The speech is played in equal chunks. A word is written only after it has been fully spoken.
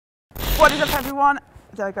What is up, everyone?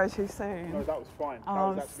 Did I go too soon? No, that was fine. That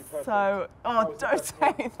was actually perfect. Don't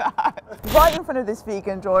say that. Right in front of this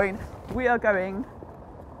vegan joint, we are going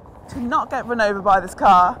to not get run over by this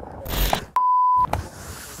car.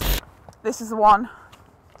 This is the one.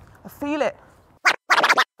 I feel it.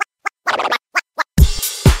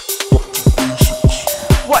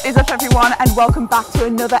 What is up, everyone, and welcome back to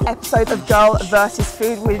another episode of Girl vs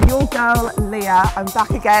Food with your girl Leah. I'm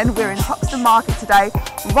back again. We're in Hoxton Market today.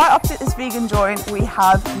 Right opposite this vegan joint, we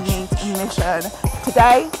have Meatmission.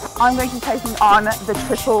 Today, I'm going to be taking on the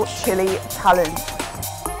Triple Chili Challenge.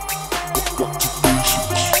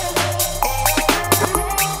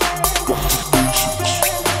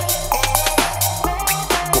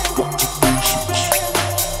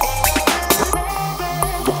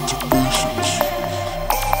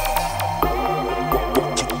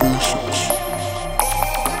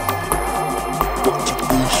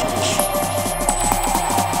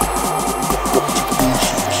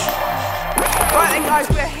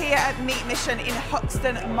 We're here at Meatmission in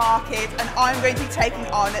Hoxton Market and I'm going to be taking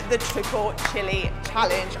on the Triple Chili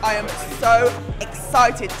Challenge. I am so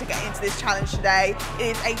excited to get into this challenge today.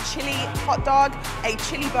 It is a chili hot dog, a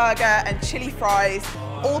chili burger and chili fries,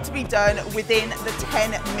 all to be done within the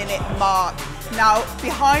 10-minute mark. Now,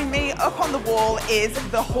 behind me, up on the wall, is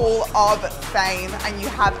the Hall of Fame, and you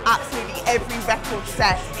have absolutely every record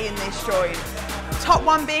set in this joint. Top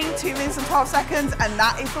one being 2 minutes and 12 seconds, and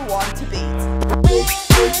that is the one to beat.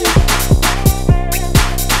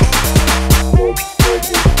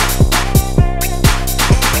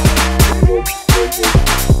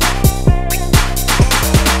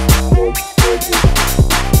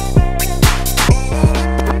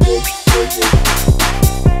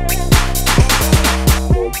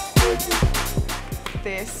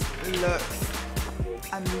 This looks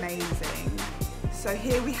amazing. So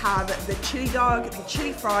here we have the chili dog, the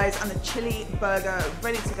chili fries and the chili burger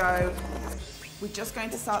ready to go. We're just going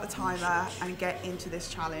to start the timer and get into this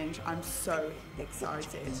challenge. I'm so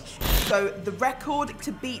excited. So the record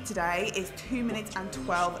to beat today is 2 minutes and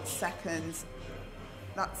 12 seconds.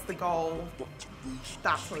 That's the goal.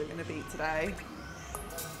 That's what we're gonna beat today.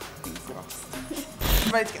 Fingers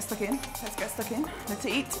crossed. Ready to get stuck in? Let's get stuck in. Let's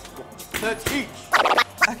eat. Let's eat.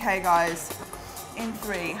 Okay guys, in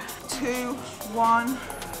 3, 2, 1.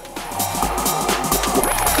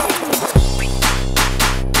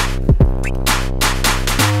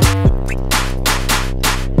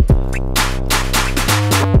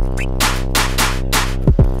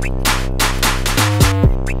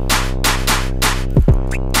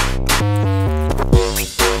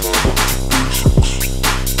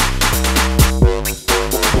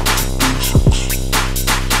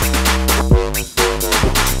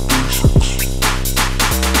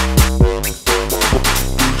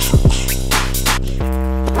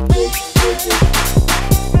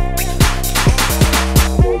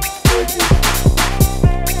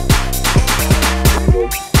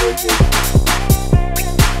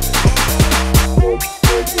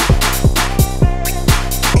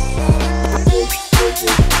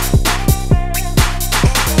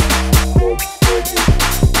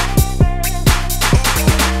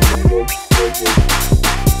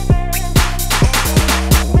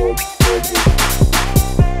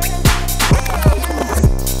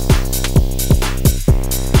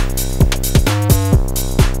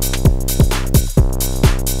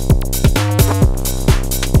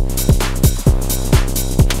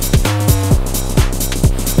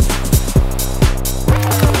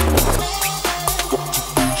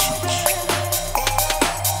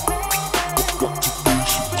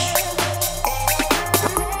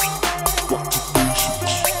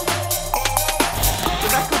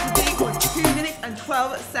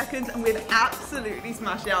 Seconds, and we've absolutely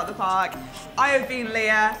smashed it out of the park. I have been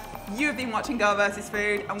Leah, you have been watching Girl vs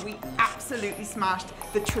Food, and we absolutely smashed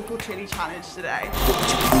the Triple Chili Challenge today. So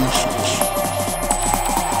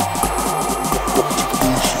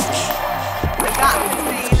that has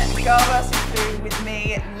been Girl vs Food with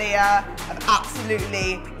me, Leah. I've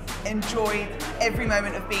absolutely enjoyed every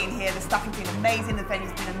moment of being here. The staff have been amazing, the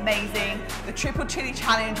venue's been amazing. The Triple Chili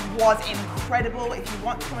Challenge was incredible. If you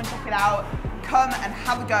want to come and check it out, come and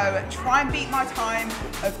have a go. Try and beat my time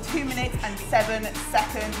of 2 minutes and 7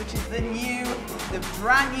 seconds, which is the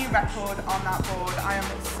brand new record on that board. I am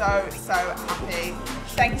so happy.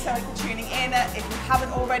 Thank you so much for tuning in. If you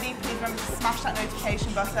haven't already, please remember to smash that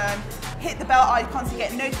notification button. Hit the bell icon so you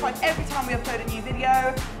get notified every time we upload a new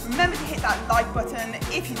video. Remember to hit that like button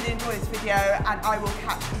if you did enjoy this video, and I will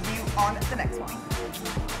catch you on the next one.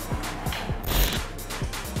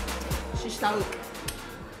 Shish